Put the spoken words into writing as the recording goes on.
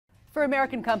For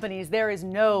American companies, there is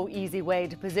no easy way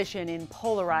to position in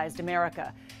polarized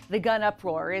America. The gun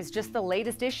uproar is just the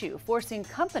latest issue, forcing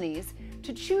companies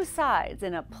to choose sides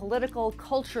in a political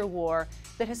culture war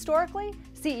that historically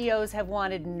CEOs have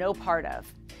wanted no part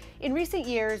of. In recent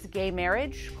years, gay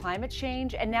marriage, climate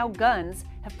change, and now guns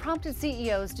have prompted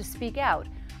CEOs to speak out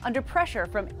under pressure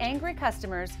from angry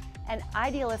customers and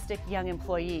idealistic young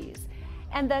employees.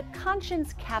 And the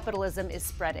conscience capitalism is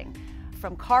spreading.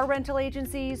 From car rental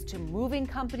agencies to moving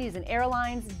companies and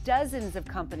airlines, dozens of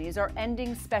companies are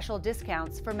ending special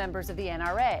discounts for members of the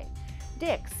NRA.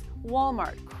 Dick's,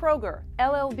 Walmart, Kroger,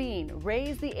 LL Bean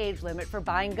raised the age limit for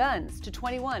buying guns to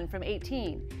 21 from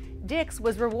 18. Dick's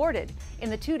was rewarded. In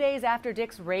the 2 days after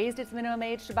Dick's raised its minimum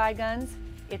age to buy guns,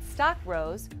 its stock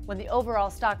rose when the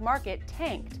overall stock market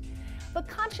tanked. But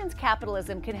conscience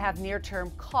capitalism can have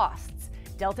near-term costs.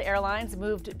 Delta Airlines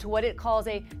moved to what it calls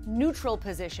a neutral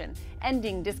position,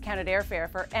 ending discounted airfare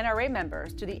for NRA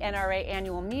members to the NRA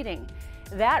annual meeting.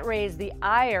 That raised the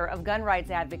ire of gun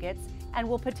rights advocates and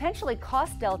will potentially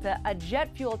cost Delta a jet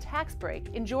fuel tax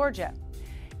break in Georgia.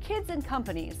 Kids and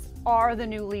companies are the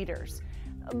new leaders.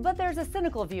 But there's a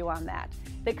cynical view on that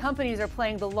companies are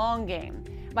playing the long game.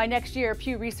 By next year,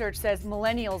 Pew Research says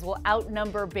millennials will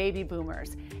outnumber baby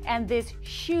boomers. And this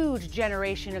huge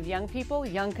generation of young people,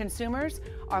 young consumers,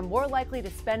 are more likely to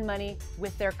spend money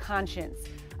with their conscience.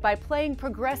 By playing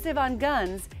progressive on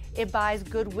guns, it buys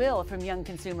goodwill from young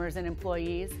consumers and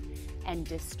employees and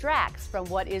distracts from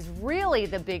what is really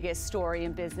the biggest story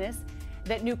in business,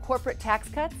 that new corporate tax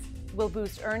cuts will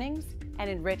boost earnings and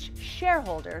enrich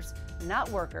shareholders, not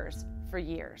workers, for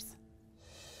years.